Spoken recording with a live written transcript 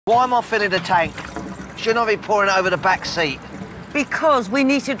Why am I filling the tank? Shouldn't I be pouring it over the back seat? Because we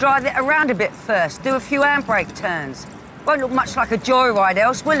need to drive it around a bit first, do a few handbrake turns. Won't look much like a joyride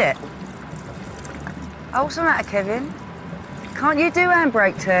else, will it? Oh, what's the matter, Kevin? Can't you do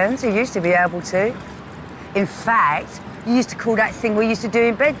handbrake turns? You used to be able to. In fact, you used to call that thing we used to do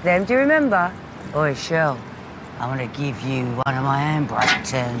in bed then, do you remember? Oi, Shirl, I want to give you one of my handbrake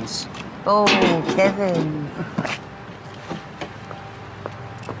turns. Oh, Kevin.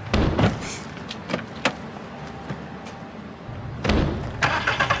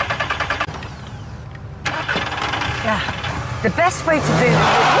 The best way to do this...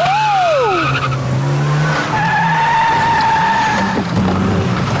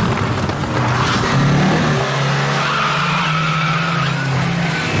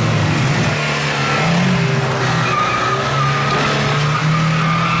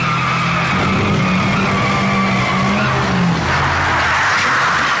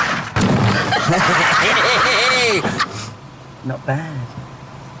 Not bad,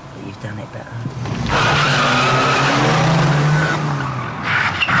 but you've done it better.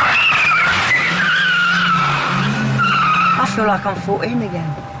 I feel like I'm 14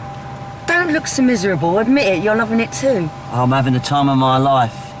 again. Don't look so miserable. Admit it, you're loving it too. I'm having the time of my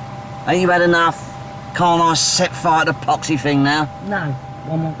life. Ain't you had enough? Can't I set fire to the poxy thing now? No,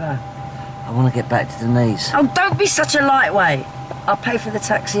 one more go. I want to get back to Denise. Oh, don't be such a lightweight. I'll pay for the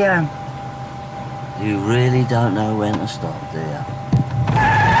taxi home. You really don't know when to stop, do you?